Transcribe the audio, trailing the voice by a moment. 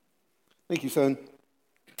Thank you, son.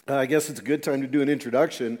 I guess it's a good time to do an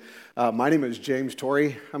introduction. My name is James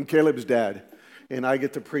Torrey. I'm Caleb's dad, and I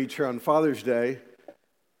get to preach here on Father's Day.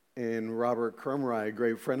 And Robert Crumry, a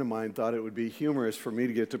great friend of mine, thought it would be humorous for me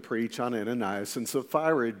to get to preach on Ananias and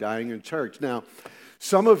Sapphira dying in church. Now,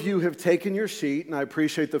 some of you have taken your seat, and I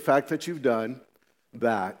appreciate the fact that you've done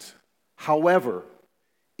that. However,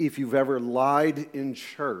 if you've ever lied in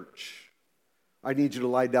church, I need you to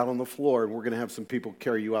lie down on the floor, and we're going to have some people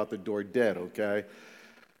carry you out the door dead, okay?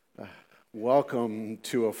 Welcome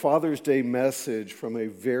to a Father's Day message from a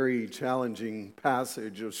very challenging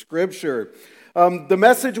passage of Scripture. The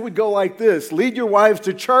message would go like this: lead your wives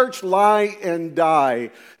to church, lie, and die.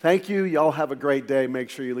 Thank you. Y'all have a great day. Make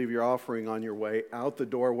sure you leave your offering on your way out the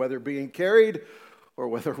door, whether being carried or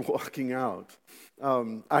whether walking out.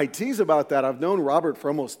 I tease about that. I've known Robert for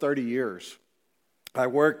almost 30 years. I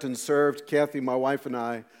worked and served, Kathy, my wife, and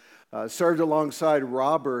I served alongside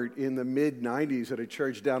Robert in the mid-'90s at a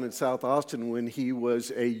church down in South Austin when he was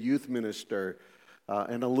a youth minister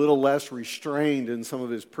and a little less restrained in some of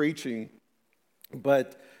his preaching.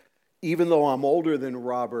 But even though I'm older than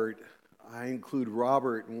Robert, I include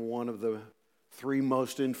Robert in one of the three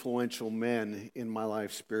most influential men in my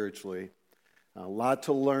life spiritually. A lot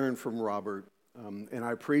to learn from Robert, and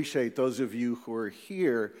I appreciate those of you who are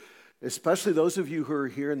here, especially those of you who are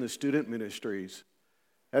here in the student ministries.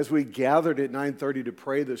 As we gathered at 9:30 to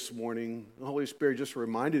pray this morning, the Holy Spirit just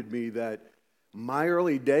reminded me that my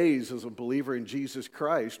early days as a believer in Jesus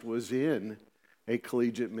Christ was in a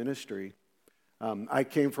collegiate ministry. I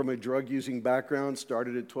came from a drug-using background,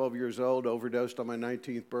 started at 12 years old, overdosed on my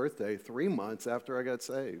 19th birthday, 3 months after I got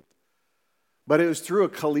saved. But it was through a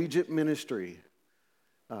collegiate ministry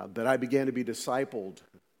that I began to be discipled,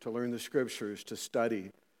 to learn the Scriptures, to study,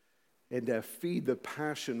 and to feed the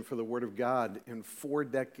passion for the Word of God. And 4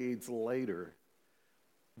 decades later,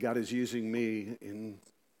 God is using me in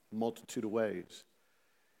a multitude of ways.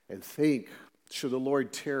 And think, should the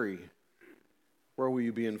Lord tarry, where will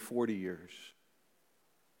you be in 40 years?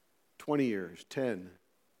 20 years, 10?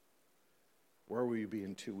 Where will you be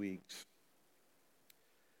in 2 weeks?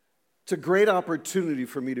 It's a great opportunity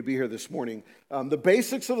for me to be here this morning. The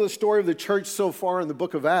basics of the story of the church so far in the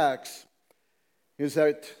book of Acts is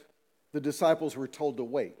that the disciples were told to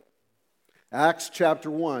wait. Acts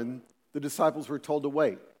chapter 1, the disciples were told to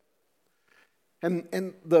wait. And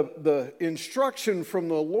the instruction from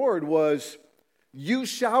the Lord was, you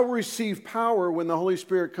shall receive power when the Holy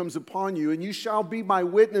Spirit comes upon you, and you shall be my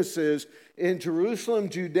witnesses in Jerusalem,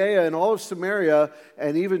 Judea, and all of Samaria,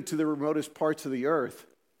 and even to the remotest parts of the earth.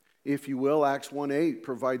 If you will, Acts 1:8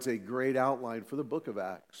 provides a great outline for the book of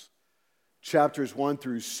Acts. Chapters 1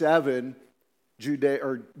 through 7,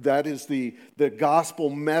 that is the gospel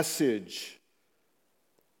message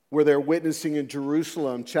where they're witnessing in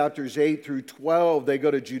Jerusalem. Chapters 8 through 12, they go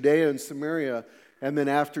to Judea and Samaria. And then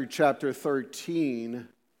after chapter 13,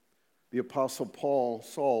 the Apostle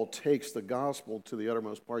Saul takes the gospel to the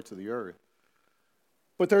uttermost parts of the earth.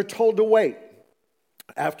 But they're told to wait.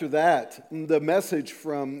 After that, the message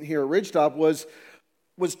from here at Ridgetop was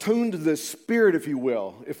tuned to the Spirit, if you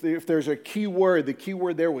will. If there's a key word, the key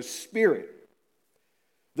word there was Spirit.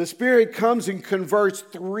 The Spirit comes and converts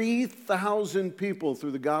 3,000 people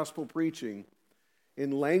through the gospel preaching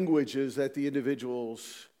in languages that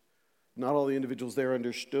not all the individuals there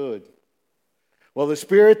understood. Well, the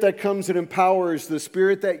Spirit that comes and empowers, the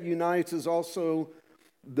Spirit that unites is also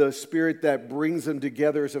the Spirit that brings them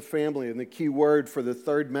together as a family. And the key word for the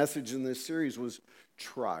third message in this series was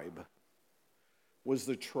tribe. It's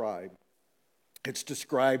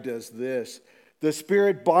described as this: the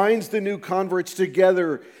Spirit binds the new converts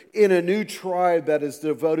together in a new tribe that is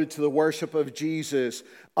devoted to the worship of Jesus,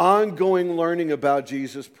 ongoing learning about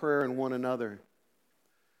Jesus, prayer, and one another.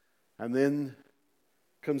 And then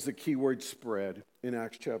comes the key word spread in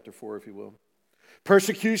Acts chapter 4, if you will.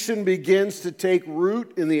 Persecution begins to take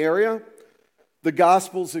root in the area. The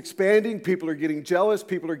gospel's expanding. People are getting jealous.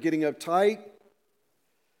 People are getting uptight.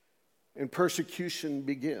 And persecution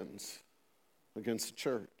begins against the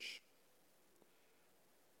church.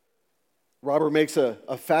 Robert makes a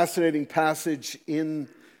fascinating passage in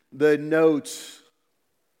the notes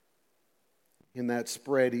in that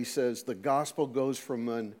spread. He says the gospel goes from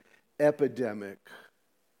an epidemic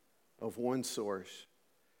of one source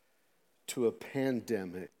to a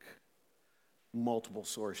pandemic, multiple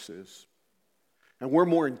sources. And we're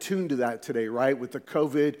more in tune to that today, right? With the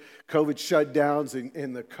COVID shutdowns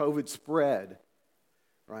and the COVID spread,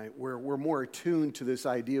 right? We're more attuned to this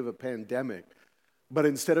idea of a pandemic. But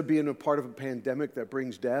instead of being a part of a pandemic that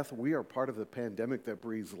brings death, we are part of the pandemic that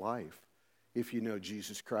breathes life. If you know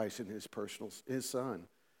Jesus Christ and His Son.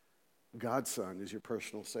 God's Son is your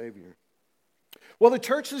personal Savior. Well, the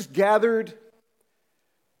church is gathered,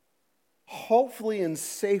 hopefully in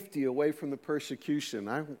safety, away from the persecution.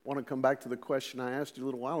 I want to come back to the question I asked you a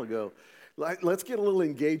little while ago. Let's get a little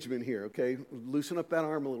engagement here, okay? Loosen up that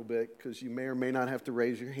arm a little bit, because you may or may not have to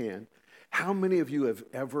raise your hand. How many of you have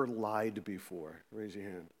ever lied before? Raise your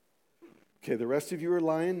hand. Okay, the rest of you are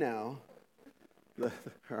lying now. All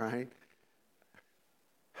right.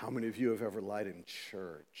 How many of you have ever lied in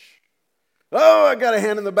church? Oh, I got a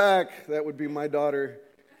hand in the back. That would be my daughter.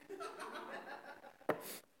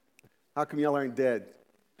 How come y'all aren't dead?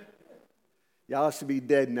 Y'all should be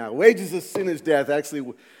dead now. Wages of sin is death.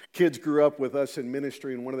 Actually, kids grew up with us in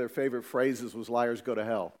ministry, and one of their favorite phrases was liars go to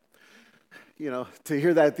hell. You know, to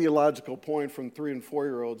hear that theological point from 3- and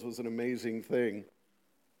 4-year-olds was an amazing thing.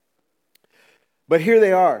 But here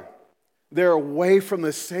they are. They're away from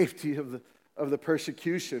the safety of the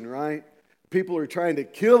persecution, right? People are trying to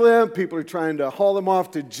kill them. People are trying to haul them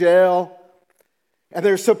off to jail. And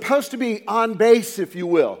they're supposed to be on base, if you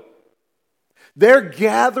will. They're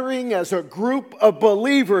gathering as a group of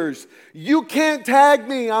believers. You can't tag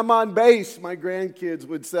me, I'm on base, my grandkids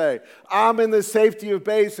would say. I'm in the safety of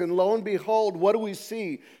base, and lo and behold, what do we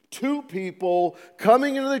see? 2 people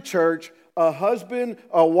coming into the church, a husband,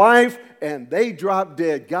 a wife, and they drop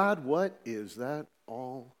dead. God, what is that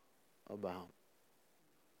all about?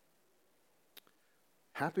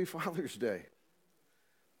 Happy Father's Day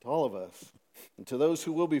to all of us. And to those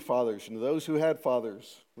who will be fathers, and to those who had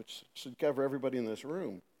fathers, which should cover everybody in this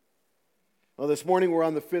room. Well, this morning we're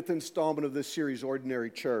on the 5th installment of this series,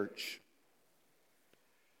 Ordinary Church.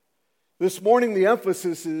 This morning the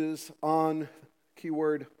emphasis is on,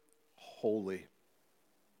 keyword, holy.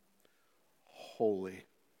 Holy.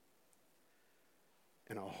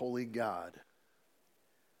 And a holy God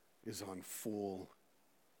is on full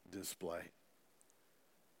display.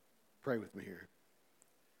 Pray with me here.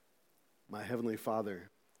 My Heavenly Father,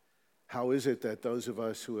 how is it that those of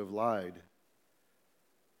us who have lied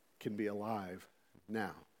can be alive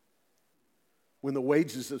now, when the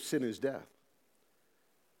wages of sin is death,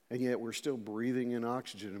 and yet we're still breathing in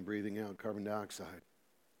oxygen and breathing out carbon dioxide?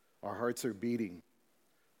 Our hearts are beating,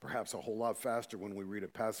 perhaps a whole lot faster when we read a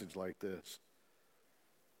passage like this.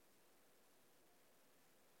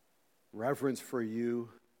 Reverence for you,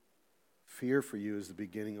 fear for you is the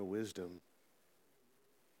beginning of wisdom.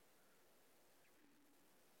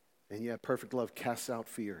 And yet perfect love casts out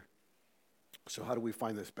fear. So how do we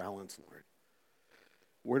find this balance, Lord?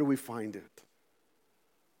 Where do we find it?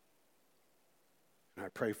 And I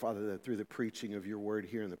pray, Father, that through the preaching of your word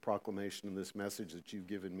here and the proclamation of this message that you've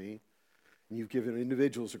given me, and you've given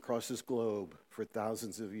individuals across this globe for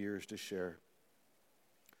thousands of years to share,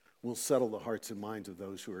 will settle the hearts and minds of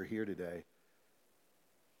those who are here today,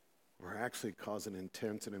 or actually cause an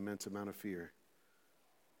intense and immense amount of fear,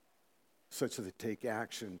 such that they take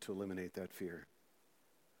action to eliminate that fear.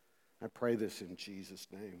 I pray this in Jesus'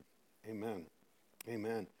 name. Amen.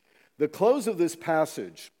 Amen. The close of this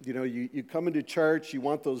passage, you come into church, you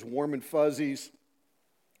want those warm and fuzzies.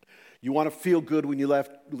 You want to feel good when you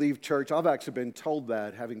leave church. I've actually been told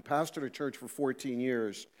that, having pastored a church for 14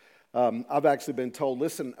 years. I've actually been told,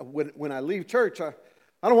 listen, when I leave church, I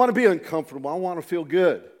don't want to be uncomfortable. I want to feel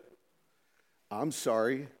good. I'm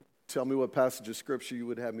sorry. Tell me what passage of Scripture you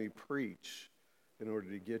would have me preach in order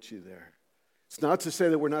to get you there. It's not to say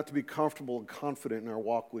that we're not to be comfortable and confident in our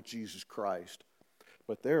walk with Jesus Christ,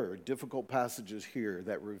 but there are difficult passages here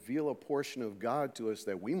that reveal a portion of God to us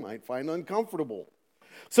that we might find uncomfortable.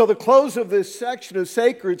 So the close of this section of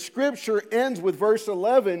sacred Scripture ends with verse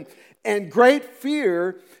 11, and great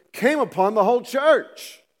fear came upon the whole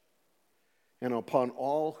church and upon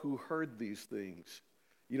all who heard these things.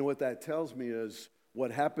 You know what that tells me is what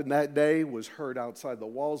happened that day was heard outside the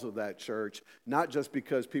walls of that church, not just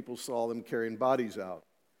because people saw them carrying bodies out.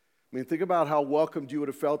 I mean, think about how welcomed you would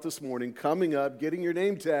have felt this morning, coming up, getting your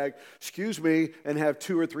name tag, and have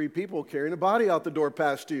 2 or 3 people carrying a body out the door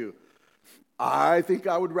past you. I think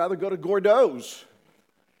I would rather go to Gordeau's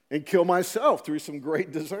and kill myself through some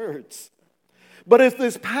great desserts. But if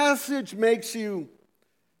this passage makes you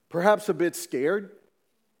perhaps a bit scared,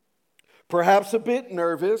 perhaps a bit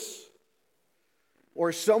nervous,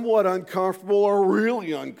 or somewhat uncomfortable, or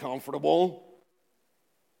really uncomfortable,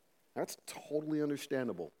 that's totally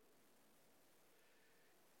understandable.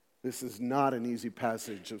 This is not an easy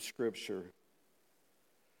passage of Scripture.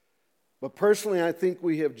 But personally, I think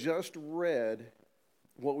we have just read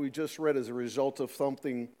what we just read as a result of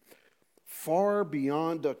something far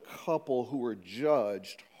beyond a couple who were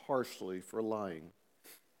judged harshly for lying.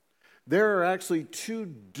 There are actually 2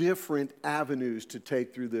 different avenues to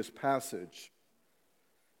take through this passage.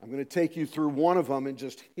 I'm going to take you through one of them and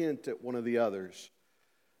just hint at one of the others.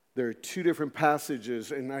 There are two different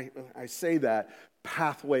passages, and I say that,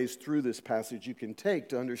 pathways through this passage you can take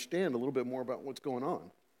to understand a little bit more about what's going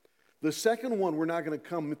on. The second one we're not going to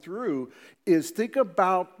come through is think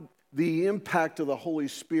about the impact of the Holy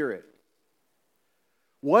Spirit.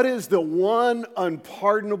 What is the one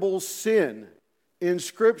unpardonable sin in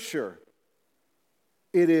Scripture?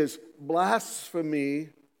 It is blasphemy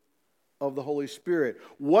of the Holy Spirit.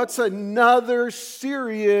 What's another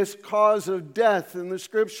serious cause of death in the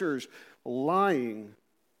Scriptures? Lying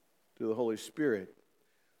to the Holy Spirit.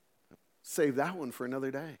 Save that one for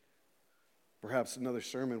another day. Perhaps another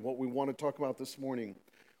sermon. What we want to talk about this morning,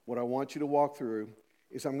 what I want you to walk through,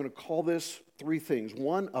 is I'm going to call this three things.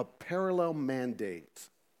 One, a parallel mandate.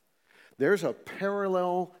 There's a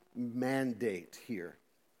parallel mandate here.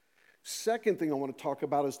 Second thing I want to talk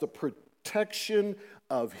about is the protection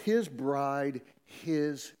of his bride,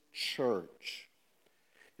 his church.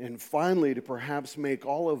 And finally, to perhaps make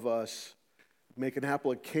all of us make an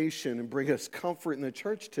application and bring us comfort in the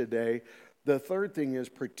church today, the third thing is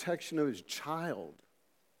protection of his child.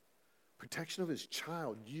 Protection of his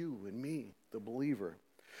child, you and me, the believer.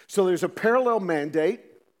 So there's a parallel mandate.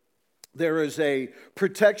 There is a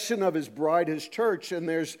protection of his bride, his church, and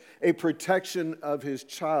there's a protection of his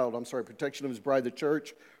child. Protection of his bride, the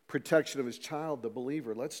church, protection of his child, the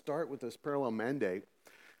believer. Let's start with this parallel mandate.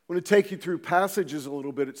 I'm going to take you through passages a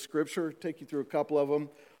little bit at Scripture, take you through a couple of them.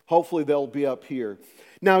 Hopefully they'll be up here.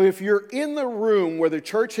 Now, if you're in the room where the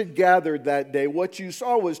church had gathered that day, what you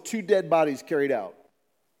saw was two dead bodies carried out.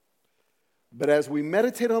 But as we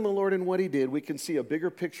meditate on the Lord and what he did, we can see a bigger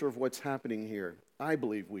picture of what's happening here. I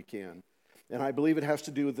believe we can. And I believe it has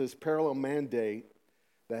to do with this parallel mandate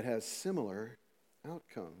that has similar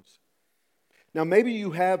outcomes. Now, maybe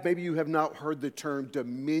you have not heard the term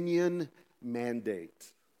dominion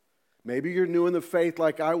mandate. Maybe you're new in the faith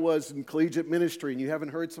like I was in collegiate ministry and you haven't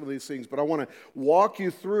heard some of these things, but I want to walk you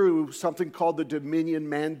through something called the dominion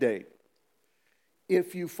mandate.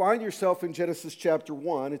 If you find yourself in Genesis chapter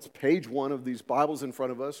 1, it's page 1 of these Bibles in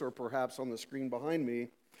front of us, or perhaps on the screen behind me.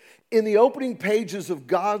 In the opening pages of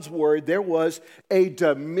God's Word, there was a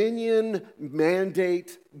dominion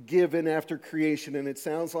mandate given after creation, and it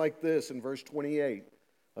sounds like this in verse 28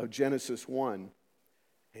 of Genesis 1.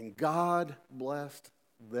 And God blessed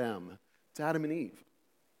them. It's Adam and Eve.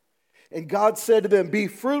 And God said to them, be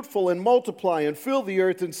fruitful and multiply and fill the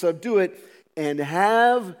earth and subdue it and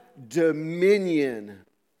have dominion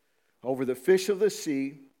over the fish of the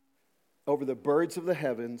sea, over the birds of the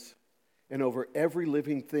heavens, and over every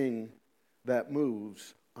living thing that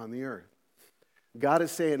moves on the earth. God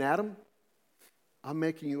is saying, Adam, I'm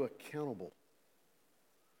making you accountable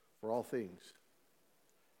for all things.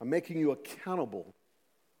 I'm making you accountable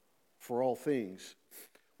for all things.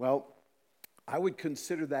 Well, I would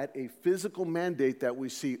consider that a physical mandate that we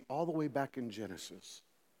see all the way back in Genesis.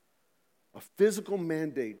 A physical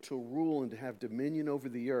mandate to rule and to have dominion over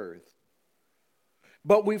the earth.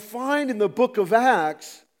 But we find in the book of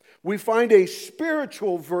Acts, we find a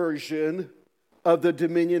spiritual version of the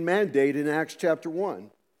dominion mandate in Acts chapter 1.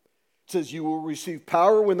 It says, you will receive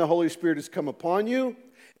power when the Holy Spirit has come upon you,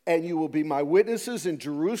 and you will be my witnesses in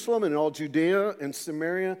Jerusalem and all Judea and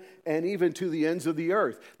Samaria and even to the ends of the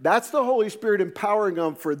earth. That's the Holy Spirit empowering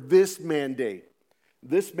them for this mandate.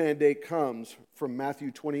 This mandate comes from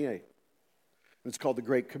Matthew 28. It's called the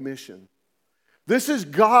Great Commission. This is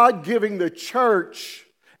God giving the church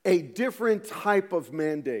a different type of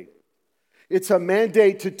mandate. It's a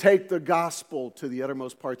mandate to take the gospel to the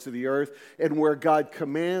uttermost parts of the earth, and where God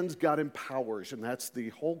commands, God empowers. And that's the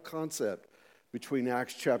whole concept between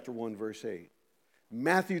Acts chapter 1, verse 8.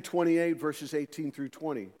 Matthew 28, verses 18 through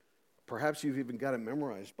 20. Perhaps you've even got it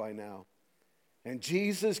memorized by now. And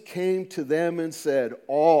Jesus came to them and said,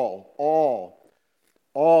 all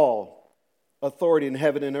authority in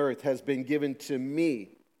heaven and earth has been given to me.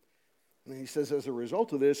 And he says, as a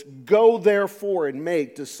result of this, go therefore and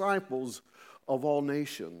make disciples of all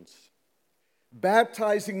nations,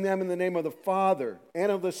 baptizing them in the name of the Father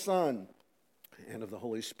and of the Son and of the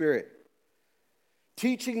Holy Spirit,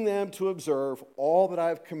 teaching them to observe all that I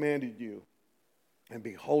have commanded you. And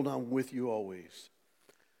behold, I'm with you always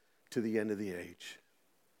to the end of the age.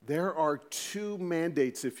 There are two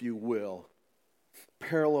mandates, if you will,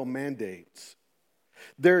 parallel mandates.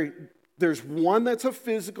 There's one that's a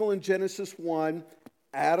physical in Genesis 1.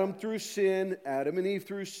 Adam and Eve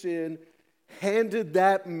through sin, handed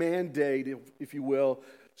that mandate, if you will,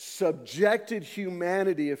 subjected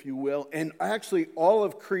humanity, if you will, and actually all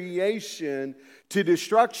of creation to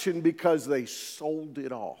destruction because they sold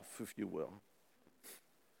it off, if you will.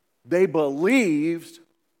 They believed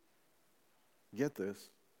get this,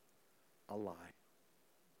 a lie.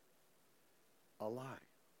 A lie.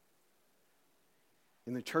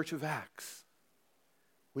 In the church of Acts,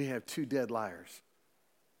 we have two dead liars.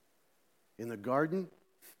 In the garden,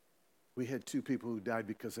 we had two people who died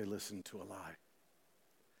because they listened to a lie.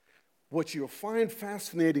 What you'll find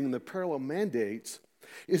fascinating in the parallel mandates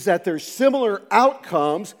is that there's similar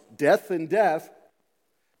outcomes, death and death,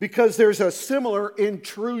 because there's a similar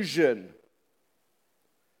intrusion.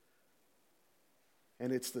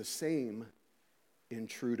 And it's the same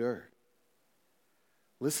intruder.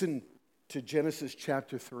 Listen to Genesis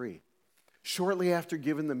chapter 3. Shortly after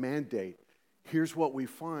giving the mandate, here's what we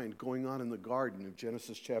find going on in the garden of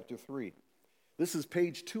Genesis chapter 3. This is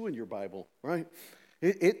page 2 in your Bible, right?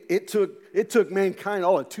 It took mankind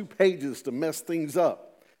all of 2 pages to mess things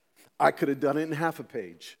up. I could have done it in half a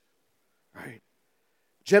page, right?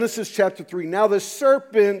 Genesis chapter 3. Now the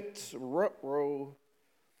serpent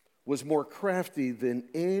was more crafty than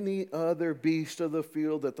any other beast of the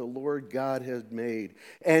field that the Lord God had made.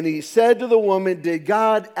 And he said to the woman, did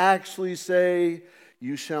God actually say,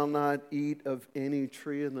 you shall not eat of any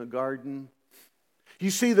tree in the garden? You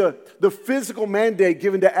see, the physical mandate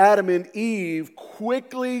given to Adam and Eve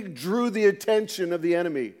quickly drew the attention of the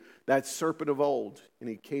enemy, that serpent of old. And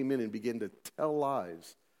he came in and began to tell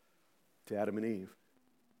lies to Adam and Eve.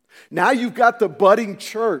 Now you've got the budding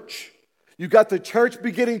church. You've got the church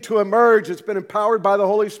beginning to emerge. It's been empowered by the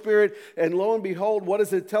Holy Spirit. And lo and behold, what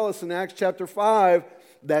does it tell us in Acts chapter 5?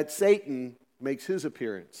 That Satan makes his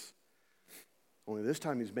appearance. Only this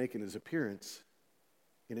time he's making his appearance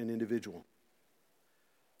in an individual.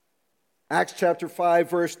 Acts chapter 5,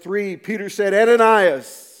 verse 3, Peter said,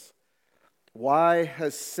 Ananias, why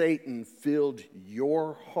has Satan filled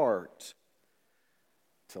your heart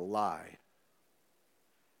to lie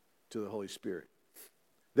to the Holy Spirit?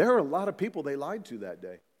 There are a lot of people they lied to that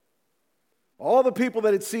day. All the people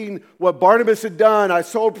that had seen what Barnabas had done, I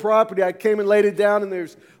sold property, I came and laid it down, and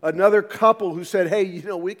there's another couple who said, hey,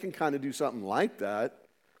 we can kind of do something like that.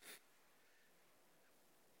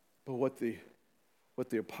 But what the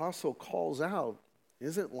apostle calls out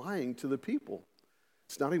isn't lying to the people.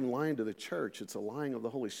 It's not even lying to the church. It's a lying of the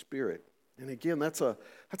Holy Spirit. And again, that's a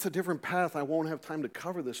different path I won't have time to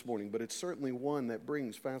cover this morning, but it's certainly one that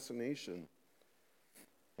brings fascination.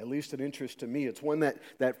 At least an interest to me. It's one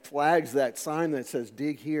that flags that sign that says,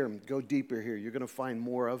 dig here and go deeper here. You're going to find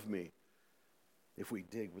more of me if we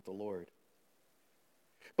dig with the Lord.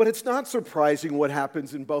 But it's not surprising what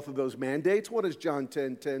happens in both of those mandates. What does John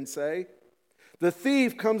 10:10 say? The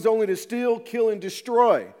thief comes only to steal, kill, and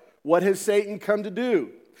destroy. What has Satan come to do?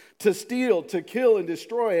 To steal, to kill, and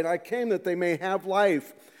destroy. And I came that they may have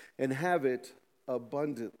life and have it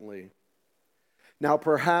abundantly. Now,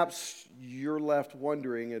 perhaps you're left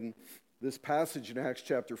wondering, and this passage in Acts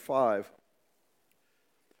chapter 5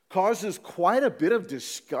 causes quite a bit of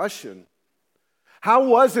discussion. How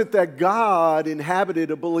was it that God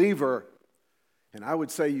inhabited a believer? And I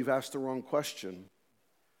would say you've asked the wrong question.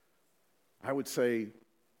 I would say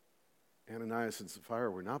Ananias and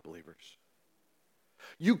Sapphira were not believers.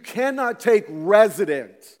 You cannot take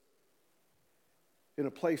residence in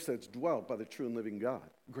a place that's dwelt by the true and living God.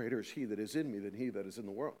 Greater is he that is in me than he that is in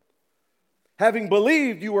the world. Having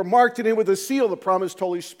believed, you were marked in him with a seal, the promised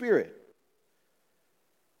Holy Spirit.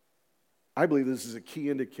 I believe this is a key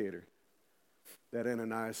indicator that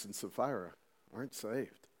Ananias and Sapphira aren't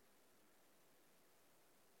saved.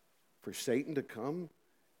 For Satan to come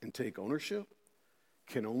and take ownership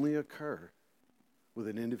can only occur with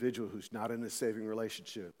an individual who's not in a saving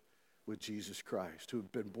relationship with Jesus Christ, who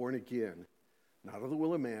have been born again, not of the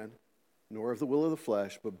will of man, nor of the will of the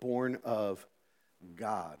flesh, but born of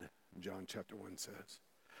God, John chapter 1 says.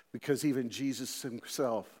 Because even Jesus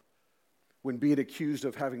himself, when being accused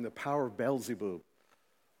of having the power of Beelzebub,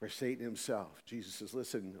 or Satan himself, Jesus says,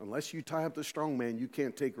 listen, unless you tie up the strong man, you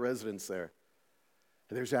can't take residence there.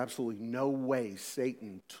 And there's absolutely no way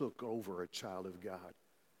Satan took over a child of God.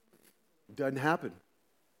 It doesn't happen.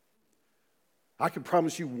 I can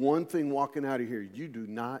promise you one thing walking out of here. You do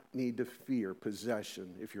not need to fear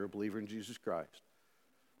possession, if you're a believer in Jesus Christ,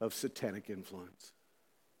 of satanic influence.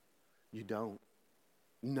 You don't.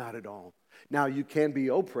 Not at all. Now, you can be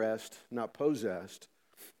oppressed, not possessed,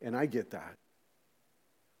 and I get that.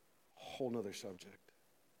 Whole nother subject.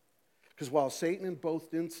 Because while Satan in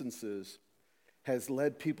both instances has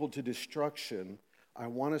led people to destruction, I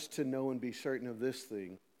want us to know and be certain of this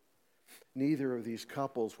thing. Neither of these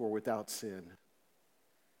couples were without sin.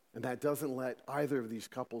 And that doesn't let either of these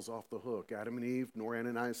couples off the hook, Adam and Eve, nor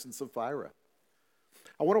Ananias and Sapphira.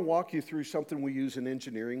 I want to walk you through something we use in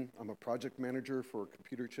engineering. I'm a project manager for a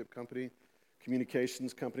computer chip company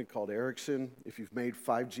communications company called Ericsson. If you've made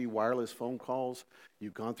 5G wireless phone calls,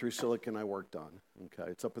 you've gone through silicon I worked on. Okay,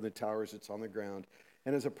 it's up in the towers, it's on the ground.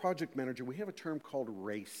 And as a project manager, we have a term called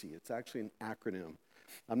RACI. It's actually an acronym.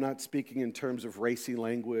 I'm not speaking in terms of racy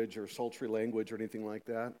language or sultry language or anything like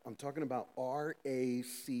that. I'm talking about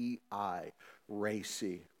RACI,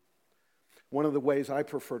 RACI. One of the ways I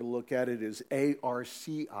prefer to look at it is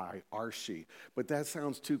ARCI, ARCI. But that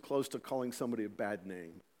sounds too close to calling somebody a bad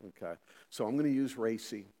name. Okay, so I'm going to use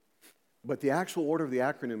RACI. But the actual order of the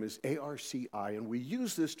acronym is ARCI, and we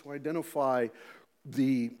use this to identify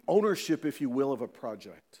the ownership, if you will, of a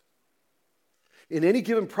project. In any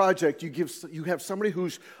given project, you have somebody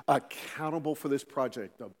who's accountable for this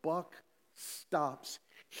project. The buck stops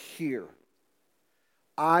here.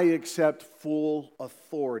 I accept full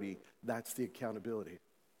authority. That's the accountability.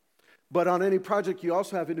 But on any project, you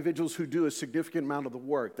also have individuals who do a significant amount of the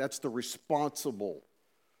work. That's the responsible.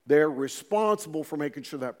 They're responsible for making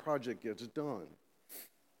sure that project gets done.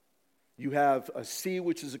 You have a C,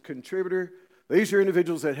 which is a contributor. These are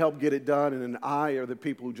individuals that help get it done, and an I are the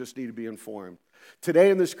people who just need to be informed. Today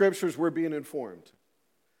in the scriptures, we're being informed.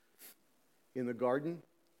 In the garden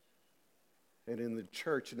and in the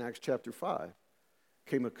church in Acts chapter 5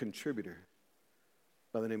 came a contributor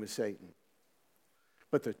by the name of Satan.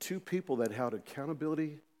 But the two people that held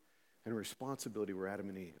accountability and responsibility were Adam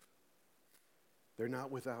and Eve. They're not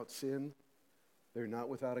without sin. They're not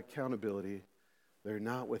without accountability. They're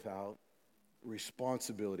not without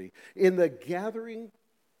responsibility. In the gathering,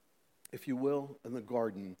 if you will, in the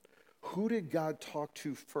garden, who did God talk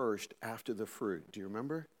to first after the fruit? Do you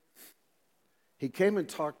remember? He came and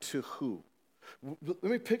talked to who? Let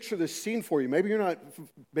me picture this scene for you. Maybe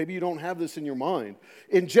you don't have this in your mind.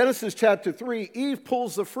 In Genesis chapter 3, Eve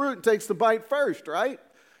pulls the fruit and takes the bite first, right?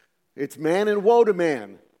 It's man and woe to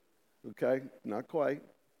man. Okay, not quite.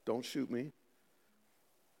 Don't shoot me.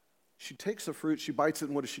 She takes the fruit, she bites it,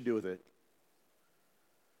 and what does she do with it?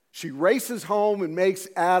 She races home and makes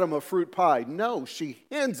Adam a fruit pie. No, she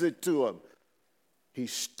hands it to him.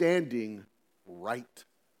 He's standing right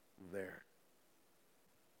there.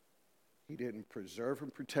 He didn't preserve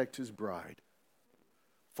and protect his bride,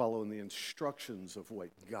 following the instructions of what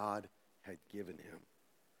God had given him.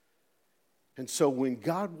 And so when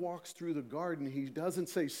God walks through the garden, he doesn't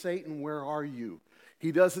say, Satan, where are you?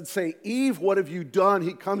 He doesn't say, Eve, what have you done?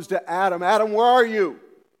 He comes to Adam. Adam, where are you?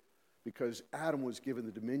 Because Adam was given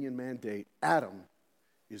the dominion mandate. Adam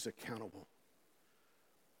is accountable.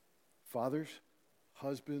 Fathers,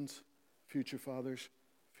 husbands, future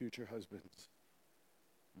husbands.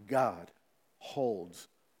 God holds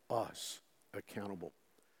us accountable.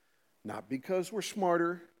 Not because we're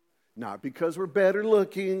smarter, not because we're better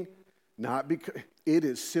looking, not because it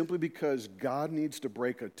is simply because God needs to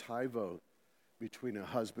break a tie vote between a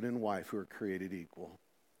husband and wife who are created equal.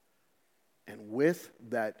 And with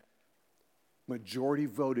that majority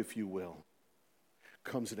vote, if you will,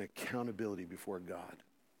 comes an accountability before God.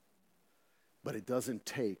 But it doesn't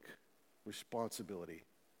take responsibility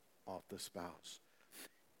off the spouse.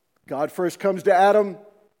 God first comes to Adam.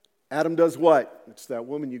 Adam does what? It's that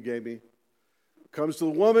woman you gave me. Comes to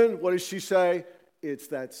the woman. What does she say? It's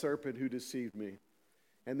that serpent who deceived me.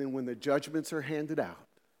 And then when the judgments are handed out,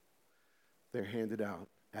 they're handed out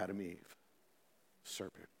Adam, Eve,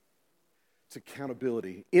 serpent. It's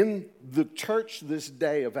accountability. In the church this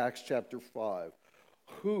day of Acts chapter 5,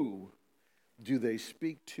 who do they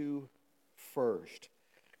speak to first?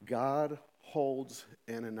 God holds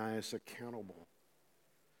Ananias accountable,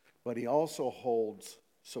 but he also holds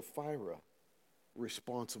Sapphira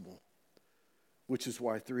responsible, which is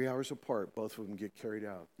why 3 hours apart, both of them get carried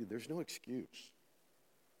out. There's no excuse.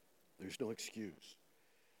 There's no excuse.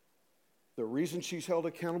 The reason she's held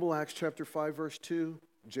accountable, Acts chapter 5, verse 2,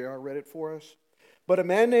 J.R. read it for us. But a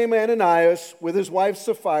man named Ananias, with his wife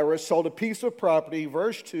Sapphira, sold a piece of property,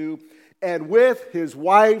 verse 2, and with his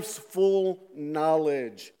wife's full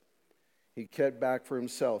knowledge, he kept back for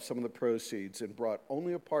himself some of the proceeds and brought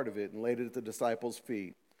only a part of it and laid it at the disciples'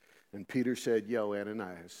 feet. And Peter said, Yo,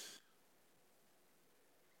 Ananias.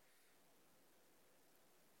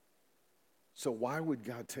 So why would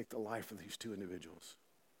God take the life of these two individuals?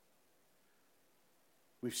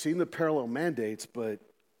 We've seen the parallel mandates, but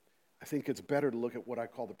I think it's better to look at what I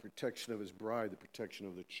call the protection of his bride, the protection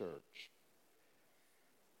of the church.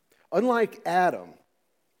 Unlike Adam,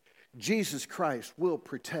 Jesus Christ will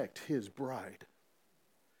protect his bride.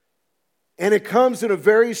 And it comes in a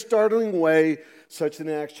very startling way, such that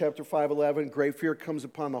in Acts chapter 5:11, great fear comes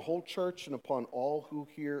upon the whole church and upon all who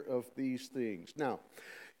hear of these things. Now,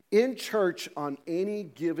 in church on any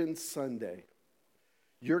given Sunday,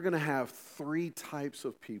 you're going to have three types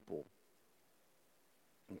of people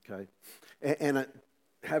Okay? And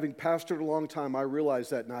having pastored a long time, I realize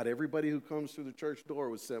that not everybody who comes through the church door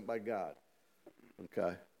was sent by God.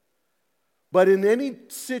 Okay? But in any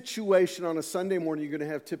situation on a Sunday morning, you're going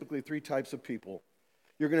to have typically three types of people.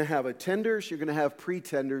 You're going to have attenders, you're going to have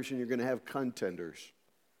pretenders, and you're going to have contenders.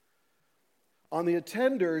 On the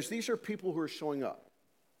attenders, these are people who are showing up.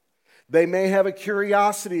 They may have a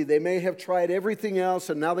curiosity. They may have tried everything else,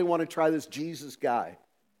 and now they want to try this Jesus guy.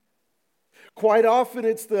 Quite often,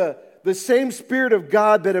 it's the same Spirit of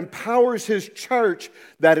God that empowers His church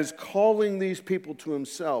that is calling these people to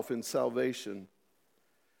Himself in salvation.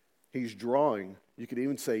 He's drawing, you could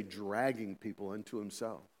even say dragging people into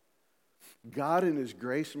Himself. God in His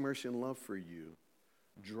grace, mercy, and love for you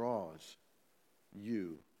draws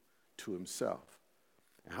you to Himself.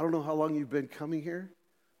 And I don't know how long you've been coming here.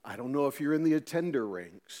 I don't know if you're in the attender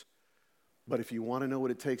ranks. But if you want to know what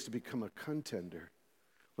it takes to become a contender,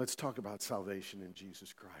 let's talk about salvation in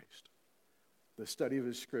Jesus Christ. The study of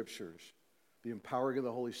His Scriptures, the empowering of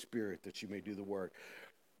the Holy Spirit that you may do the work.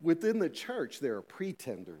 Within the church, there are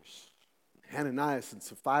pretenders. Ananias and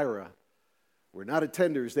Sapphira were not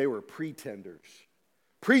attenders, they were pretenders.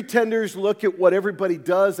 Pretenders look at what everybody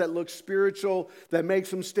does that looks spiritual, that makes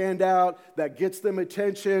them stand out, that gets them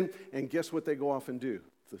attention, and guess what they go off and do?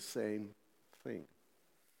 The same thing.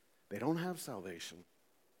 They don't have salvation.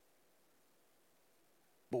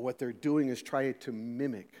 But what they're doing is trying to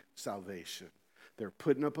mimic salvation. They're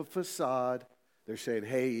putting up a facade. They're saying,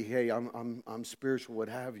 hey, I'm spiritual, what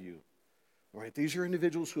have you. All right, these are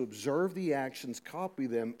individuals who observe the actions, copy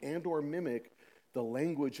them, and or mimic the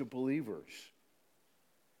language of believers.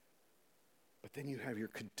 But then you have your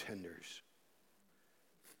contenders.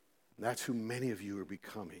 That's who many of you are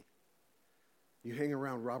becoming. You hang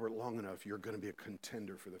around Robert long enough, you're going to be a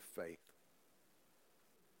contender for the faith.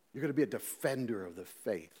 You're going to be a defender of the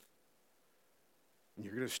faith. And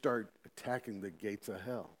you're going to start attacking the gates of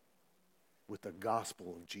hell with the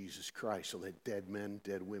gospel of Jesus Christ so that dead men,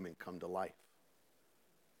 dead women come to life.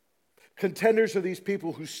 Contenders are these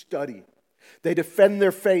people who study. They defend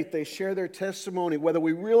their faith. They share their testimony, whether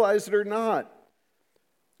we realize it or not.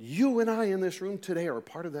 You and I in this room today are a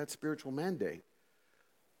part of that spiritual mandate.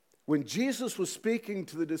 When Jesus was speaking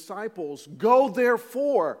to the disciples, go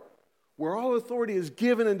therefore, where all authority is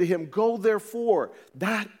given unto Him, go therefore.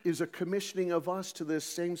 That is a commissioning of us to this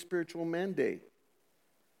same spiritual mandate.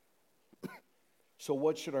 So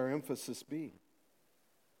what should our emphasis be?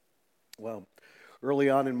 Well,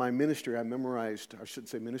 early on in my ministry, early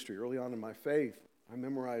on in my faith, I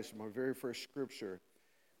memorized my very first scripture.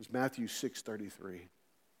 It was Matthew 6:33.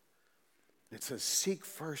 It says, seek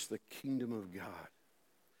first the kingdom of God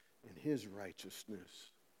and His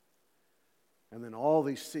righteousness, and then all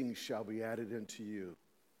these things shall be added unto you.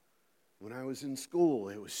 When I was in school,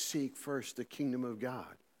 it was seek first the kingdom of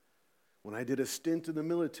God. When I did a stint in the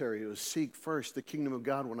military, it was seek first the kingdom of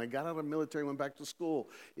God. When I got out of the military and went back to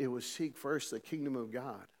school, it was seek first the kingdom of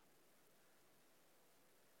God.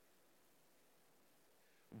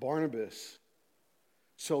 Barnabas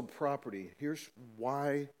sold property. Here's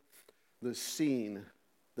why the scene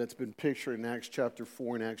that's been pictured in Acts chapter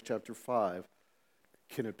 4 and Acts chapter 5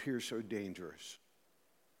 can appear so dangerous.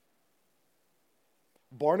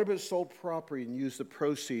 Barnabas sold property and used the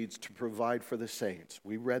proceeds to provide for the saints.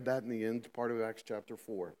 We read that in the end part of Acts chapter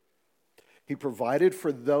 4. He provided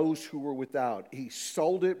for those who were without. He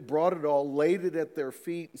sold it, brought it all, laid it at their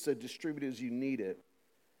feet, and said, distribute as you need it.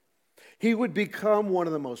 He would become one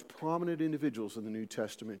of the most prominent individuals in the New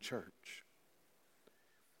Testament church.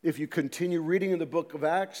 If you continue reading in the book of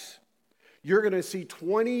Acts, you're going to see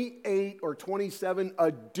 28 or 27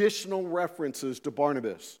 additional references to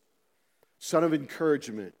Barnabas, son of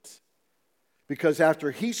encouragement. Because after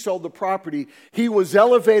he sold the property, he was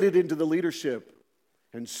elevated into the leadership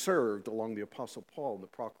and served along the Apostle Paul in the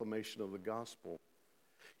proclamation of the gospel.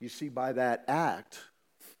 You see, by that act,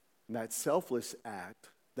 that selfless act,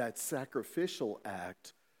 that sacrificial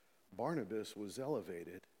act, Barnabas was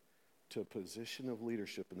elevated to a position of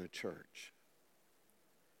leadership in the church.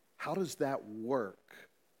 How does that work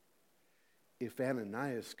if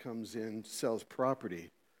Ananias comes in, sells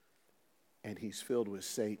property, and he's filled with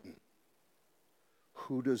Satan?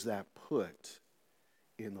 Who does that put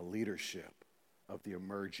in the leadership of the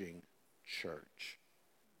emerging church?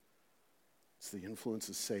 It's the influence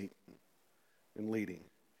of Satan in leading.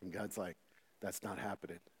 And God's like, that's not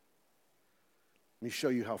happening. Let me show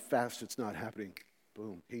you how fast it's not happening.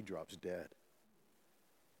 Boom, he drops dead.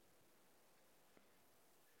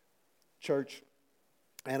 Church,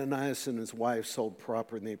 Ananias and his wife sold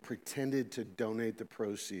property and they pretended to donate the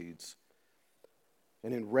proceeds.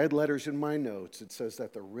 And in red letters in my notes, it says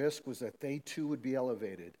that the risk was that they too would be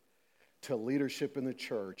elevated to leadership in the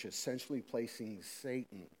church, essentially placing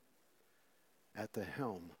Satan at the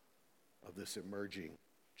helm of this emerging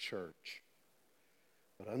church.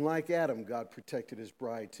 But unlike Adam, God protected his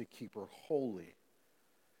bride to keep her holy,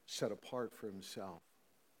 set apart for himself.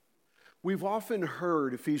 We've often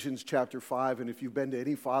heard Ephesians chapter 5, and if you've been to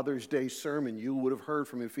any Father's Day sermon, you would have heard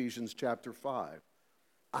from Ephesians chapter 5.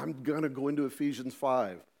 I'm going to go into Ephesians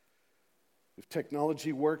 5. If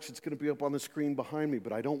technology works, it's going to be up on the screen behind me,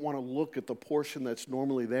 but I don't want to look at the portion that's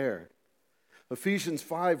normally there. Ephesians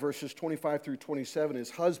 5, verses 25 through 27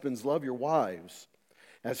 is, husbands, love your wives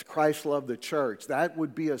as Christ loved the church. That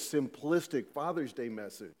would be a simplistic Father's Day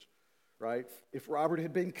message, right? If Robert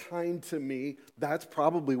had been kind to me, that's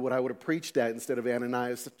probably what I would have preached at instead of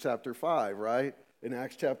Ananias chapter 5, right? In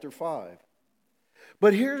Acts chapter 5.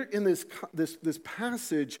 But here in this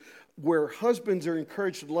passage where husbands are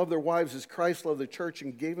encouraged to love their wives as Christ loved the church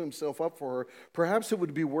and gave himself up for her, perhaps it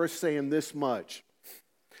would be worth saying this much.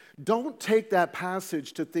 Don't take that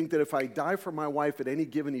passage to think that if I die for my wife at any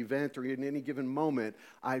given event or in any given moment,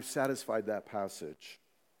 I've satisfied that passage.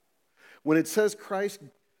 When it says Christ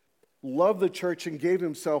loved the church and gave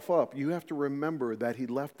himself up, you have to remember that he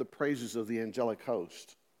left the praises of the angelic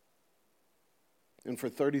host. And for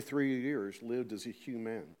 33 years lived as a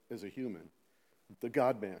human, the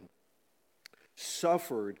God-man,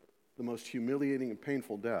 suffered the most humiliating and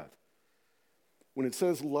painful death. When it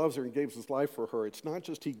says loves her and gave his life for her, it's not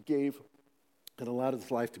just he gave and allowed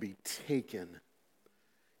his life to be taken.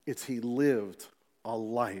 It's he lived a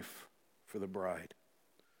life for the bride.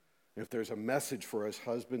 If there's a message for us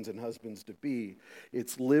husbands and husbands to be,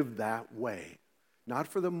 it's live that way. Not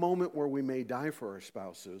for the moment where we may die for our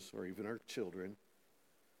spouses or even our children,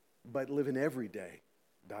 but living every day,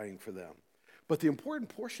 dying for them. But the important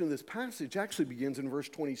portion of this passage actually begins in verse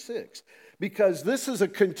 26, because this is a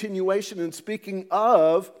continuation in speaking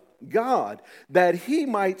of God, that he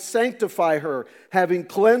might sanctify her, having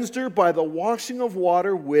cleansed her by the washing of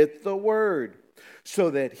water with the word,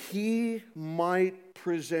 so that he might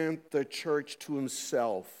present the church to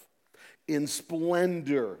himself in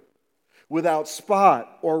splendor, without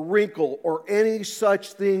spot or wrinkle or any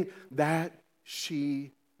such thing, that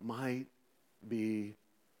she might be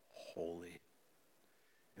holy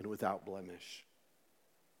and without blemish.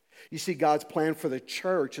 You see, God's plan for the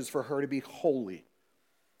church is for her to be holy,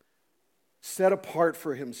 set apart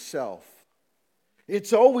for himself.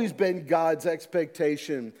 It's always been God's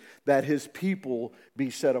expectation that his people be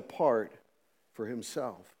set apart for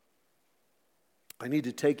himself. I need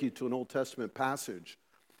to take you to an Old Testament passage,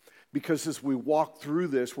 because as we walk through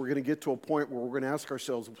this, we're going to get to a point where we're going to ask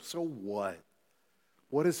ourselves, so what?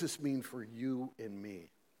 What does this mean for you and me?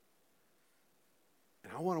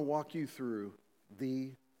 And I want to walk you through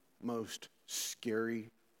the most scary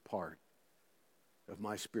part of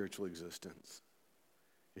my spiritual existence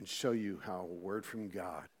and show you how a word from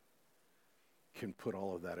God can put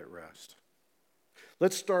all of that at rest.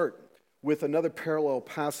 Let's start with another parallel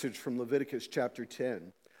passage from Leviticus chapter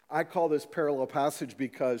 10. I call this parallel passage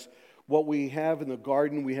because what we have in the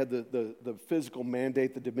garden, we had the physical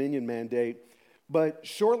mandate, the dominion mandate. But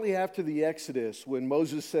shortly after the Exodus, when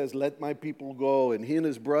Moses says, let my people go, and he and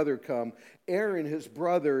his brother come, Aaron, his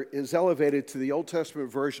brother, is elevated to the Old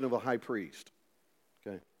Testament version of a high priest.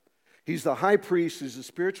 Okay, he's the high priest, he's the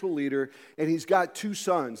spiritual leader, and he's got two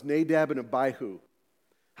sons, Nadab and Abihu.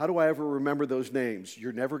 How do I ever remember those names?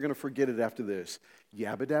 You're never going to forget it after this.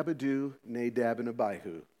 Yabba-dabba-doo, Nadab, and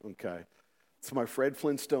Abihu. Okay. It's my Fred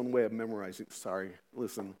Flintstone way of memorizing. Sorry.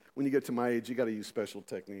 Listen, when you get to my age, you got to use special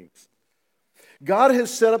techniques. God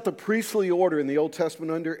has set up the priestly order in the Old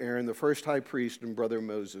Testament under Aaron, the first high priest and brother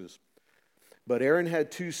Moses. But Aaron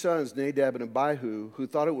had two sons, Nadab and Abihu, who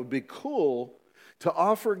thought it would be cool to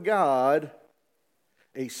offer God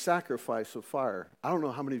a sacrifice of fire. I don't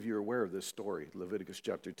know how many of you are aware of this story, Leviticus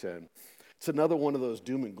chapter 10. It's another one of those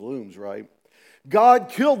doom and glooms, right? God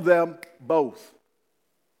killed them both.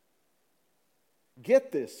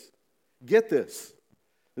 Get this. Get this.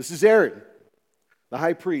 This is Aaron, the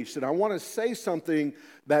high priest. And I want to say something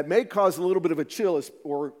that may cause a little bit of a chill,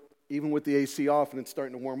 or even with the AC off and it's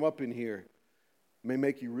starting to warm up in here, may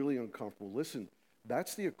make you really uncomfortable. Listen,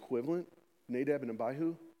 that's the equivalent, Nadab and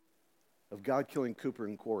Abihu, of God killing Cooper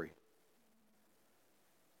and Corey.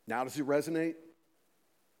 Now does it resonate?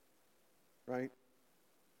 Right?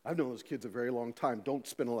 I've known those kids a very long time. Don't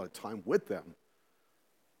spend a lot of time with them.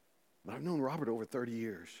 But I've known Robert over 30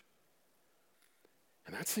 years.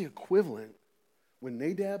 And that's the equivalent when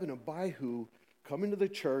Nadab and Abihu come into the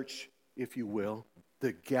church, if you will,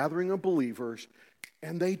 the gathering of believers,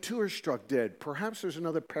 And they too are struck dead. Perhaps there's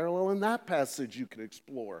another parallel in that passage you can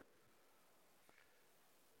explore.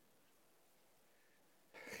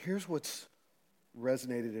 Here's what's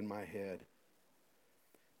resonated in my head.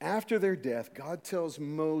 After their death, God tells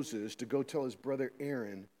Moses to go tell his brother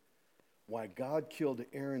Aaron why God killed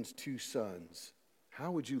Aaron's 2 sons. How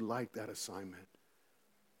would you like that assignment?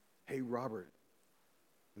 Hey, Robert,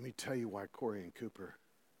 let me tell you why Corey and Cooper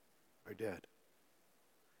are dead.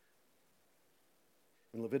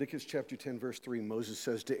 In Leviticus chapter 10, verse 3, Moses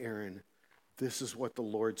says to Aaron, this is what the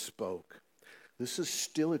Lord spoke. This is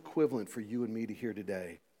still equivalent for you and me to hear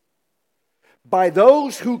today. By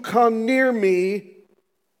those who come near me,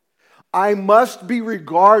 I must be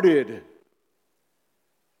regarded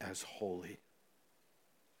as holy.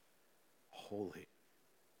 Holy.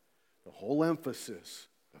 The whole emphasis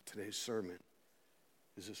of today's sermon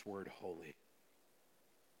is this word holy.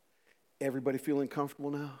 Everybody feeling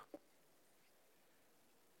comfortable now?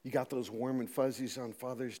 You got those warm and fuzzies on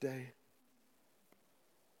Father's Day?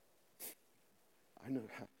 I know.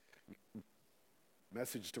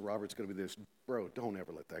 Message to Robert's going to be this: bro, don't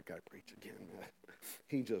ever let that guy preach again, man.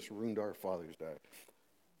 He just ruined our Father's Day.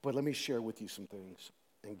 But let me share with you some things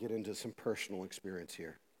and get into some personal experience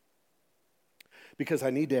here. Because I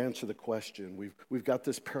need to answer the question. We've got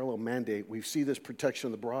this parallel mandate. We see this protection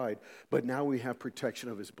of the bride, but now we have protection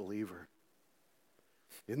of his believer.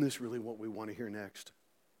 Isn't this really what we want to hear next?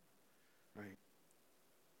 Right?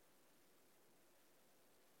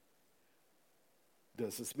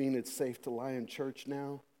 Does this mean it's safe to lie in church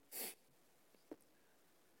now?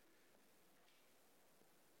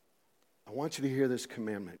 I want you to hear this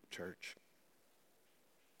commandment, church.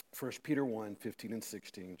 1 Peter 1, 15 and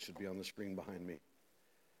 16 should be on the screen behind me.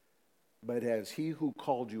 But as he who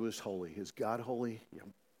called you is holy, is God holy? Yeah.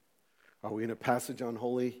 Are we in a passage on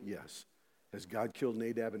holy? Yes. Has God killed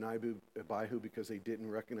Nadab and Abihu because they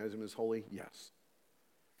didn't recognize him as holy? Yes.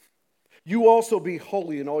 You also be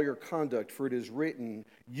holy in all your conduct, for it is written,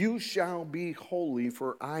 you shall be holy,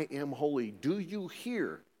 for I am holy. Do you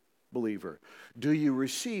hear, believer? Do you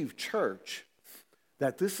receive, church,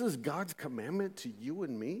 that this is God's commandment to you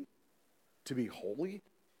and me, to be holy?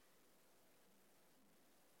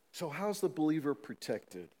 So how's the believer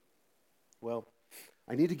protected? Well,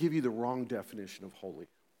 I need to give you the wrong definition of holy.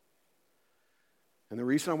 And the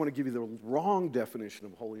reason I want to give you the wrong definition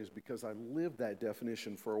of holy is because I lived that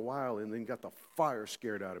definition for a while and then got the fire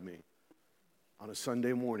scared out of me on a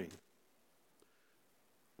Sunday morning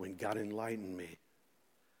when God enlightened me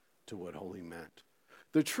to what holy meant.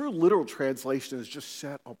 The true literal translation is just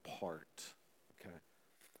set apart. Okay,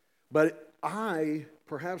 but I,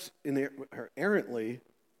 perhaps errantly,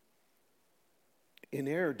 in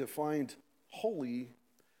error, defined holy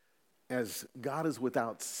as God is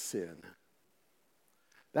without sin.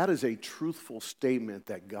 That is a truthful statement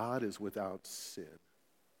that God is without sin.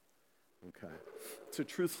 Okay. It's a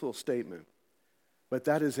truthful statement. But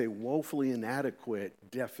that is a woefully inadequate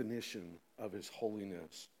definition of his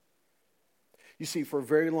holiness. You see, for a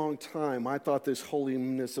very long time, I thought this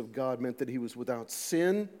holiness of God meant that he was without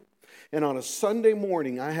sin. And on a Sunday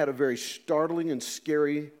morning, I had a very startling and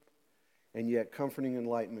scary and yet comforting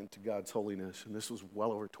enlightenment to God's holiness. And this was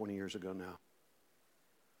well over 20 years ago now.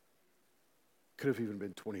 Could have even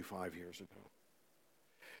been 25 years ago.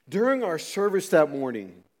 During our service that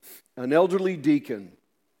morning, an elderly deacon,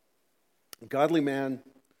 a godly man,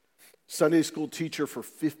 Sunday school teacher for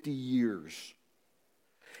 50 years,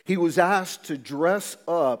 he was asked to dress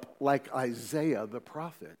up like Isaiah the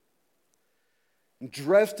prophet.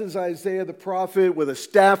 Dressed as Isaiah the prophet with a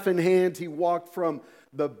staff in hand, he walked from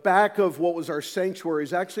the back of what was our sanctuary.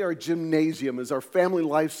 Is actually our gymnasium, is our family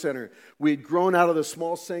life center. We had grown out of the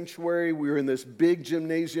small sanctuary. We were in this big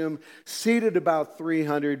gymnasium, seated about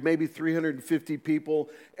 300, maybe 350 people.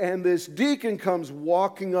 And this deacon comes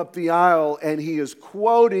walking up the aisle, and he is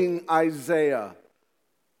quoting Isaiah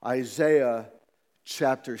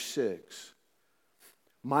chapter 6.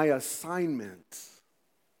 My assignment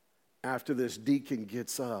after this deacon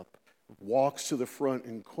gets up, walks to the front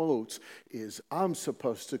and quotes, is I'm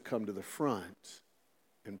supposed to come to the front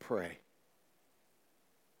and pray.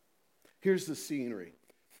 Here's the scenery.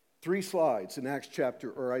 3 slides in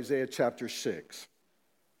Isaiah chapter 6.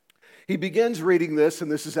 He begins reading this,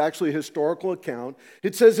 and this is actually a historical account.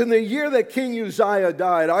 It says, in the year that King Uzziah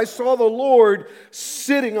died, I saw the Lord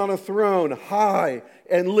sitting on a throne, high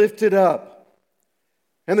and lifted up.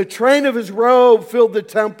 And the train of his robe filled the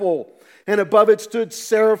temple. And above it stood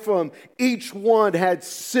seraphim. Each one had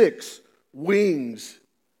 6 wings.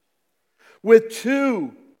 With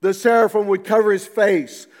 2, the seraphim would cover his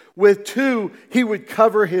face. With 2, he would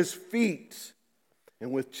cover his feet.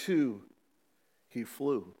 And with 2, he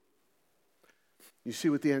flew. You see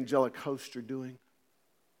what the angelic hosts are doing?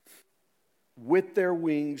 With their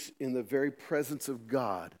wings in the very presence of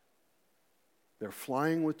God, they're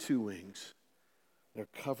flying with two wings. They're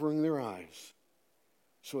covering their eyes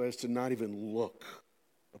so as to not even look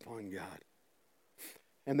upon God.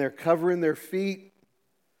 And they're covering their feet,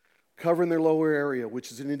 covering their lower area,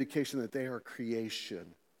 which is an indication that they are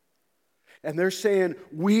creation. And they're saying,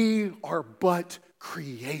 we are but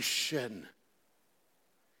creation,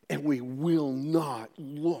 and we will not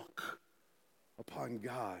look upon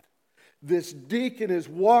God. This deacon is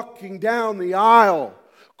walking down the aisle,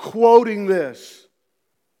 quoting this.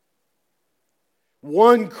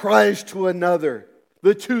 One cries to another,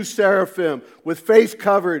 the two seraphim, with face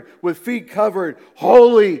covered, with feet covered,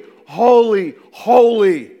 holy, holy,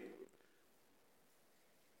 holy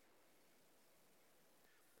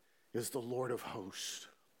is the Lord of hosts.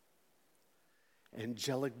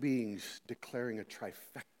 Angelic beings declaring a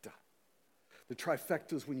trifecta. The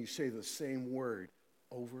trifecta is when you say the same word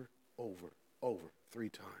over, 3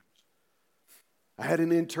 times. I had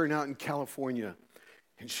an intern out in California,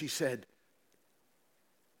 and she said,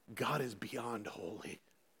 God is beyond holy.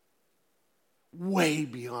 Way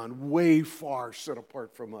beyond, way far set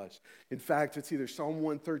apart from us. In fact, it's either Psalm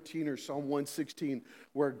 113 or Psalm 116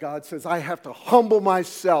 where God says, I have to humble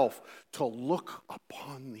myself to look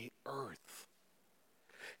upon the earth.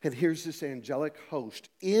 And here's this angelic host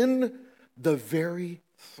in the very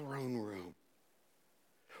throne room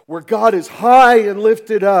where God is high and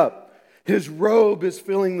lifted up. His robe is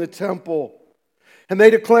filling the temple. And they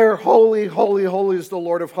declare, holy, holy, holy is the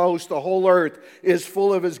Lord of hosts. The whole earth is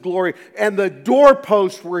full of His glory. And the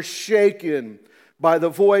doorposts were shaken by the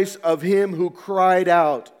voice of Him who cried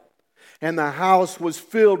out. And the house was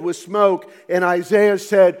filled with smoke. And Isaiah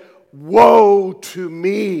said, woe to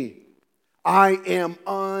me, I am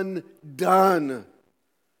undone.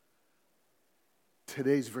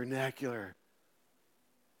 Today's vernacular.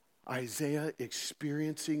 Isaiah,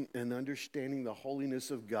 experiencing and understanding the holiness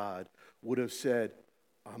of God, would have said,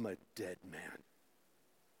 I'm a dead man.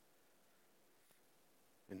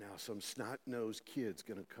 And now some snot-nosed kid's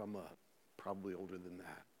going to come up, probably older than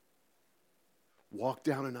that, walk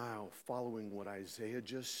down an aisle following what Isaiah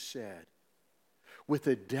just said, with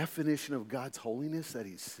a definition of God's holiness that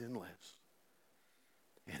He's sinless.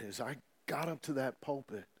 And as I got up to that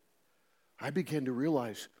pulpit, I began to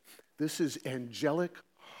realize this is angelic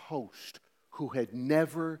host who had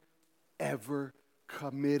never, ever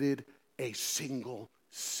committed a single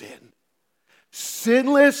sin.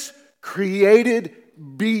 Sinless, created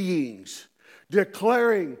beings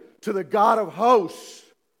declaring to the God of hosts,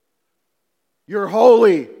 you're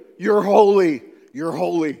holy, you're holy, you're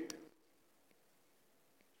holy.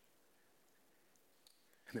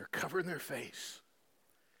 And they're covering their face.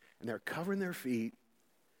 And they're covering their feet.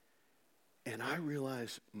 And I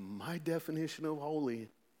realize my definition of holy is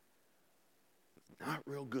not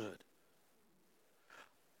real good.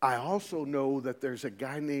 I also know that there's a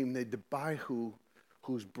guy named Nebahu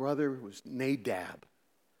whose brother was Nadab.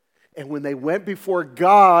 And when they went before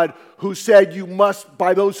God, who said, you must,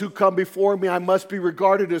 by those who come before me, I must be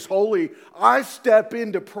regarded as holy. I step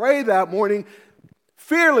in to pray that morning,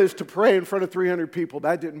 fearless to pray in front of 300 people.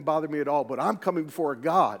 That didn't bother me at all. But I'm coming before a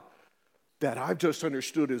God that I've just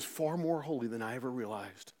understood is far more holy than I ever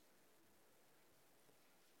realized.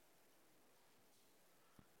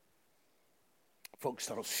 Folks,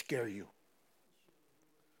 that'll scare you.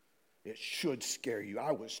 It should scare you.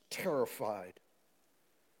 I was terrified.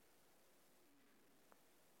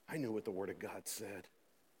 I knew what the Word of God said.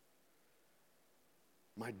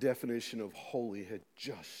 My definition of holy had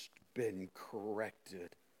just been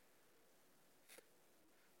corrected.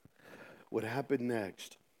 What happened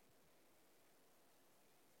next?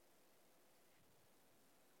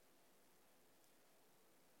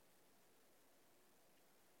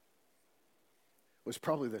 Was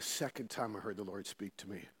probably the second time I heard the Lord speak to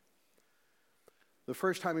me. The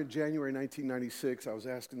first time in January 1996, I was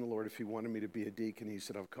asking the Lord if He wanted me to be a deacon. He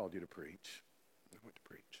said, I've called you to preach. I went to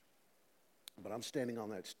preach. But I'm standing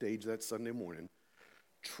on that stage that Sunday morning,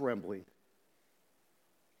 trembling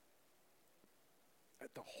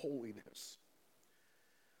at the holiness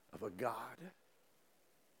of a God.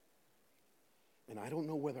 And I don't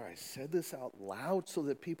know whether I said this out loud so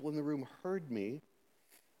that people in the room heard me,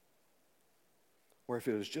 or if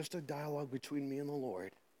it was just a dialogue between me and the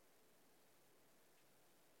Lord.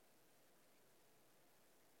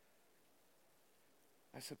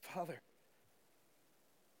 I said, Father,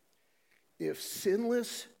 if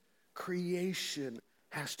sinless creation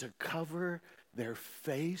has to cover their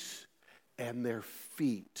face and their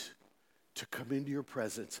feet to come into your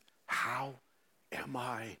presence, how am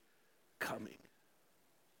I coming?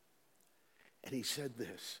 And he said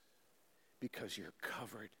this, because you're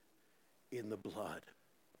covered in the blood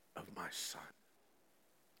of my Son.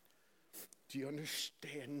 Do you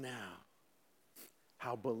understand now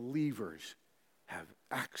how believers have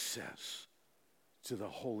access to the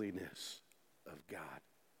holiness of God?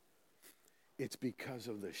 It's because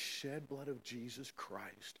of the shed blood of Jesus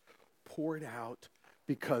Christ poured out,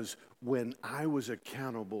 because when I was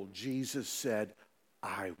accountable, Jesus said,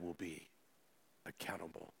 I will be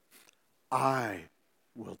accountable. I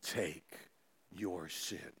will take your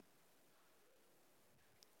sin.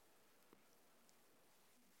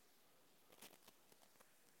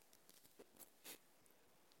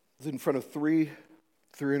 I was in front of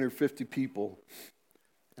 350 people,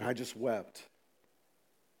 and I just wept.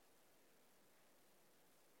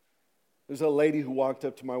 There's a lady who walked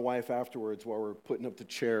up to my wife afterwards while we were putting up the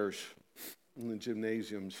chairs in the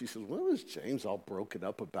gymnasium. She says, what was James all broken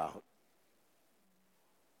up about?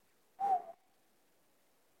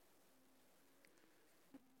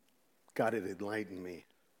 God had enlightened me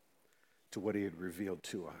to what he had revealed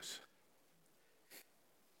to us.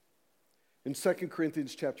 In 2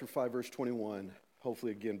 Corinthians chapter 5, verse 21,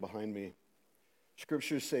 hopefully again behind me,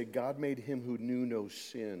 scriptures say, God made him who knew no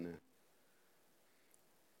sin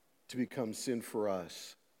to become sin for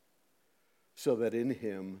us, so that in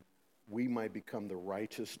him we might become the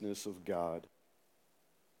righteousness of God.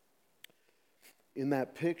 In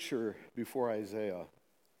that picture before Isaiah,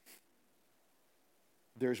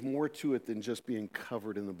 there's more to it than just being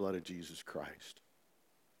covered in the blood of Jesus Christ.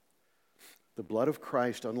 The blood of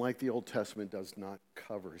Christ, unlike the Old Testament, does not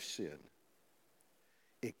cover sin.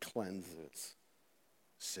 It cleanses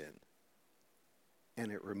sin, and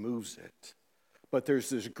it removes it. But there's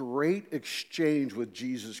this great exchange with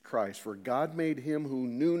Jesus Christ, for God made him who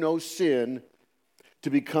knew no sin to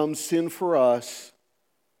become sin for us.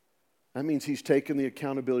 That means he's taken the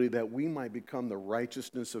accountability that we might become the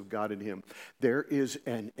righteousness of God in him. There is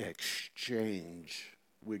an exchange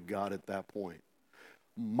with God at that point.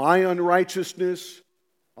 My unrighteousness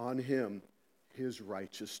on him, his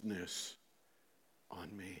righteousness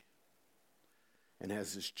on me. And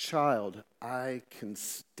as his child, I can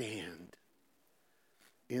stand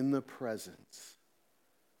in the presence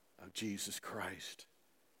of Jesus Christ.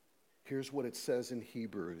 Here's what it says in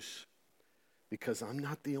Hebrews, because I'm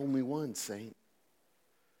not the only one, saint.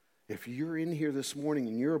 If you're in here this morning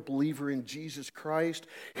and you're a believer in Jesus Christ,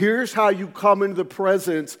 here's how you come into the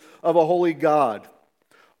presence of a holy God.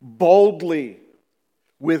 Boldly,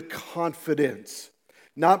 with confidence.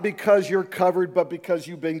 Not because you're covered, but because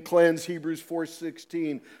you've been cleansed. Hebrews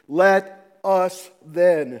 4:16. Let us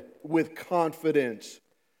then, with confidence,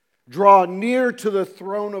 draw near to the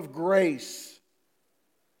throne of grace,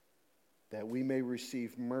 that we may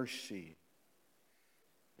receive mercy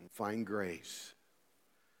and find grace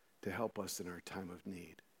to help us in our time of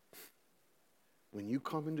need. When you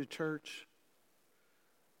come into church,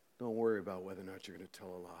 don't worry about whether or not you're going to tell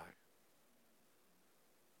a lie.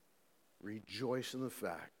 Rejoice in the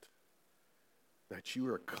fact that you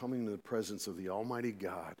are coming to the presence of the Almighty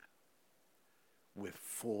God with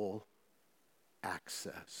full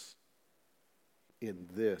access in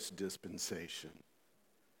this dispensation.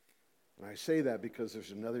 And I say that because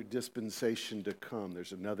there's another dispensation to come.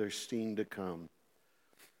 There's another scene to come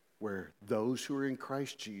where those who are in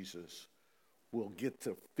Christ Jesus will get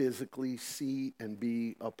to physically see and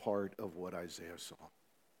be a part of what Isaiah saw.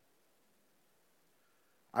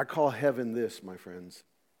 I call heaven this, my friends.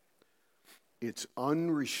 It's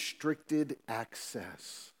unrestricted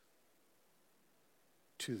access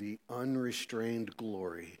to the unrestrained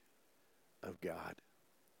glory of God.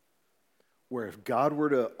 Where if God were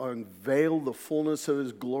to unveil the fullness of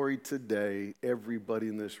his glory today, everybody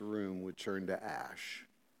in this room would turn to ash.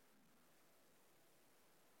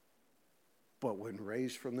 But when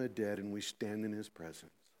raised from the dead and we stand in his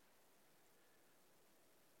presence,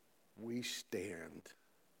 we stand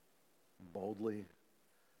boldly,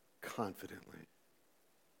 confidently,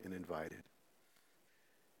 and invited.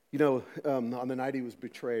 You know, on the night he was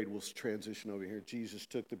betrayed, we'll transition over here. Jesus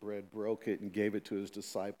took the bread, broke it, and gave it to his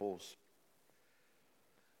disciples.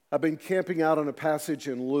 I've been camping out on a passage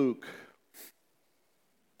in Luke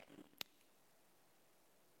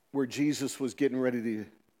where Jesus was getting ready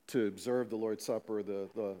to observe the Lord's Supper,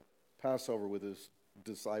 the Passover with his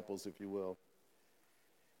disciples, if you will.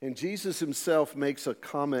 And Jesus himself makes a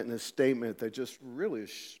comment and a statement that just really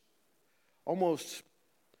is almost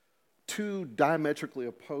two diametrically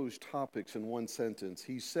opposed topics in one sentence.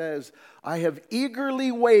 He says, I have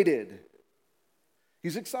eagerly waited.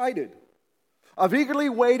 He's excited. I've eagerly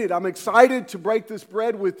waited. I'm excited to break this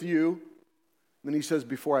bread with you Then he says,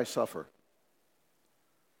 before I suffer.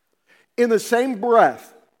 In the same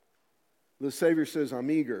breath, the Savior says, I'm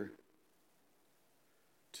eager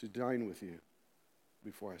to dine with you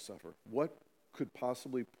before I suffer. What could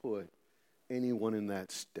possibly put anyone in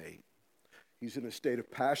that state? He's in a state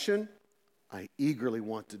of passion. I eagerly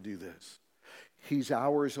want to do this. He's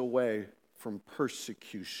hours away from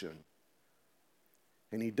persecution.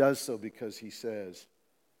 And he does so because he says,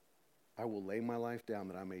 I will lay my life down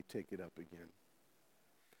that I may take it up again.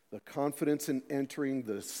 The confidence in entering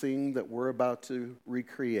the thing that we're about to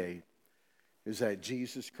recreate is that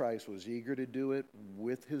Jesus Christ was eager to do it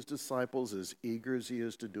with his disciples, as eager as he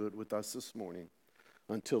is to do it with us this morning,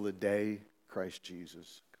 until the day Christ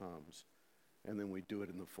Jesus comes. And then we do it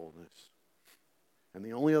in the fullness. And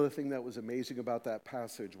the only other thing that was amazing about that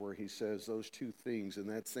passage where he says those two things in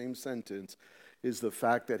that same sentence is the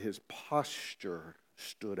fact that his posture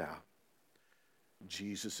stood out.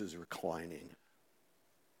 Jesus is reclining.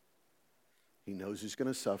 He knows he's going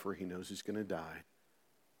to suffer. He knows he's going to die.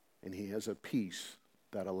 And he has a peace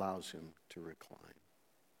that allows him to recline.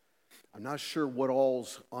 I'm not sure what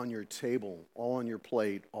all's on your table, all on your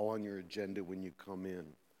plate, all on your agenda when you come in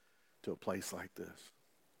to a place like this.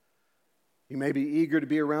 You may be eager to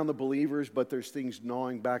be around the believers, but there's things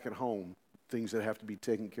gnawing back at home, things that have to be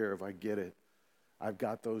taken care of. I get it. I've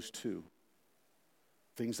got those too.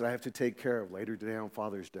 Things that I have to take care of later today on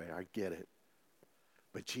Father's Day. I get it.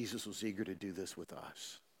 But Jesus was eager to do this with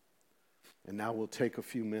us. And now we'll take a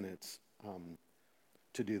few minutes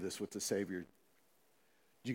to do this with the Savior.